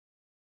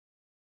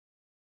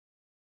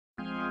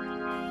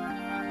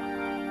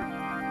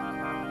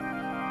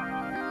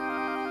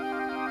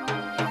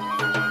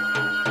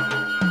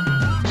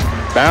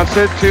Bounce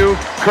it to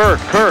Kirk.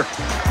 Kirk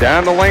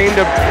down the lane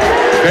to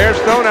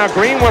Bairstow. Now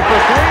Greenwood for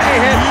three, and he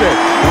hits it.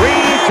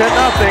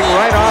 3-0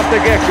 right off the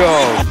get-go.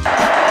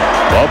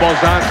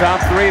 Lobo's on top,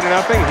 3-0.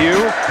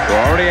 Hugh, who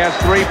already has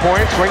 3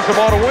 points, swings the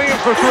ball to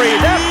Williams for three.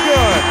 That's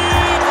good.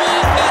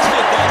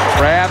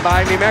 Grab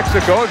by New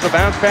Mexico. It's a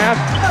bounce pass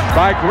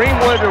by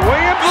Greenwood to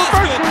Williams.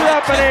 Reverses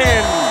up and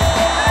in.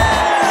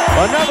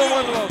 Another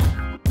one.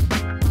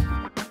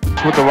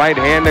 With the right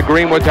hand to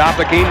Greenwood, top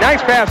of the key.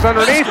 Nice pass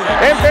underneath,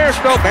 and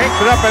Bairstow banks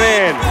it up and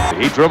in.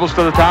 He dribbles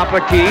to the top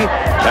of the key.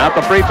 Now at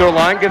the free throw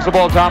line, gives the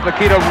ball top of the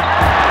key to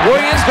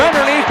Williams.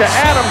 Underneath to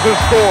Adams, who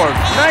scores.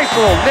 Nice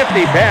little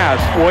nifty pass.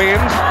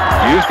 Williams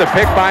used the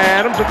pick by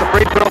Adams at the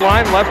free throw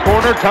line. Left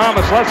corner,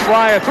 Thomas lets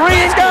fly a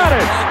three and got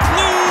it.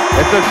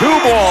 It's a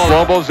 2-ball.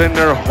 Lobos in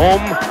their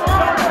home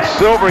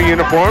silver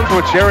uniforms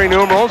with cherry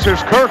numerals.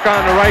 There's Kirk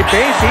on the right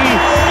base. He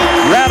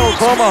rattles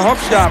home a hook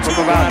shot from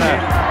about to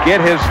get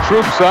his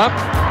troops up.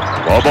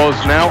 Lobos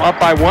now up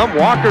by 1.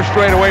 Walker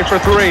straight away for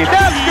three.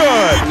 That's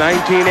good.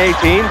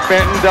 19-18.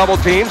 Fenton double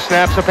team.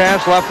 Snaps a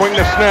pass left wing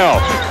to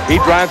Snell.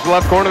 He drives the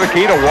left corner of the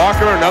key to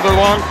Walker. Another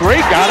long three.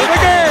 Got it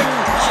again.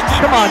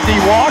 Come on,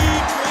 D-Walk.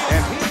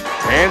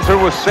 Hanser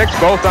with 6,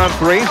 both on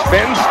threes.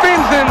 Fenton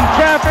spins in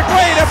traffic.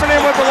 Right up and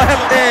in with the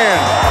left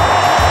hand.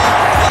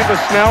 To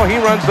Snell. He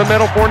runs the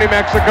middle for New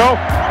Mexico.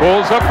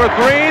 Pulls up for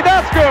three.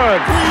 That's good.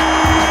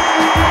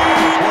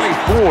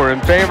 24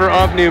 in favor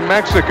of New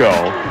Mexico.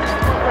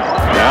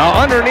 Now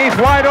underneath,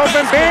 wide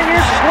open,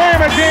 Banyard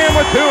slam it in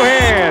with 2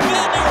 hands.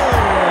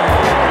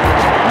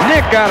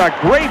 Nick got a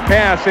great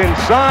pass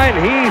inside.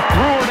 He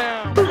threw it down.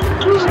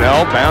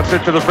 Snell bounced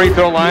it to the free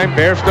throw line.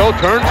 Bairstow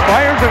turns,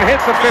 fires, and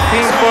hits a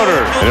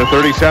 15-footer. And a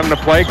 37 to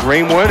play.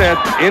 Greenwood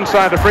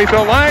inside the free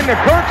throw line. The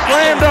Kirk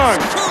slam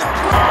dunk.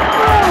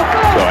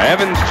 So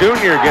Evans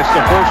Jr. gets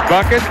the first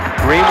bucket.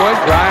 Greenwood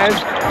drives,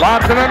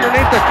 lobs it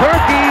underneath the Kirk.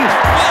 He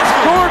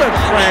sort of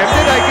slammed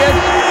it, I guess.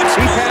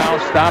 He now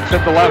stops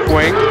at the left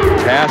wing.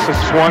 Pass is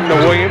swung to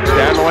Williams.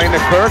 Down the lane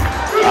to Kirk.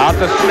 Out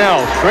to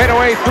Snell. Straight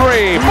away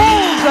three.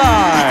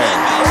 Bullseye!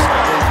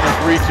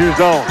 3-2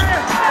 zone.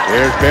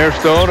 Here's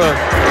Bairstow to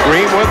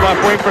Greenwood. Left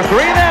wing for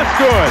three. That's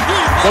good.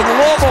 The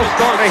Lobos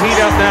starting to heat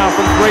up now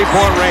from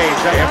three-point range.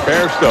 And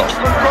Bairstow.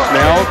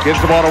 Snell gives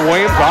the ball to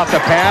Williams. Off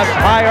the pass.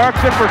 High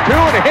arcs it for two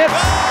and hits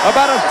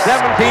about a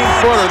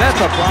 17-footer.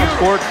 That's a cross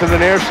court to the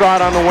near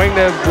side on the wing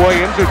to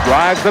Williams, who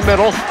drives the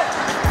middle.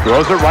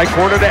 Throws it right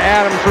corner to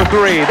Adams for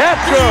three.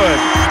 That's good.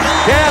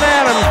 Chad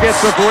Adams gets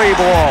the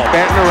 3-ball.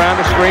 Benton around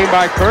the screen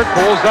by Kirk.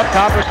 Pulls up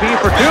top of the key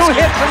for two.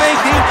 Hits an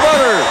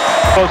 18-footer.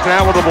 Goes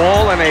now with the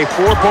ball and a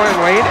 4-point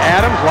lead.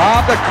 Adams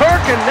lobbed to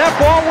Kirk, and that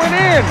ball went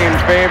in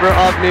favor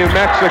of New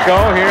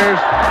Mexico. Here's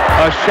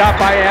a shot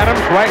by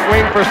Adams. Right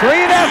wing for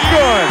three. That's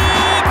good.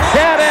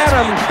 Chad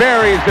Adams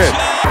buries it.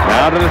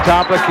 Now to the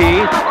top of the key.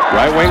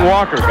 Right wing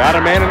Walker. Got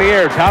a man in the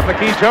air. Top of the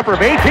key jumper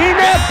of 18.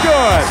 That's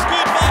good.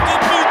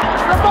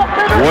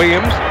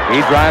 Williams, he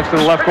drives to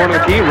the left corner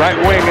of the key. Right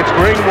wing, it's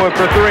Greenwood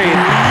for three.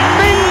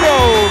 Bingo,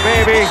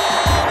 baby!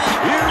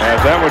 As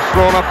that was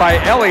thrown up by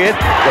Elliott.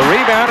 The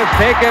rebound is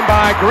taken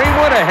by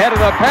Greenwood ahead of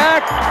the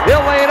pack.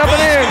 He'll lay it up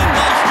and in.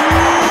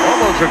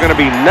 Lobos are going to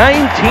be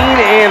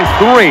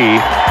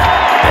 19-3.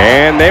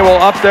 And they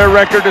will up their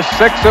record to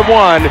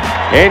 6-1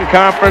 in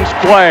conference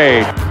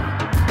play.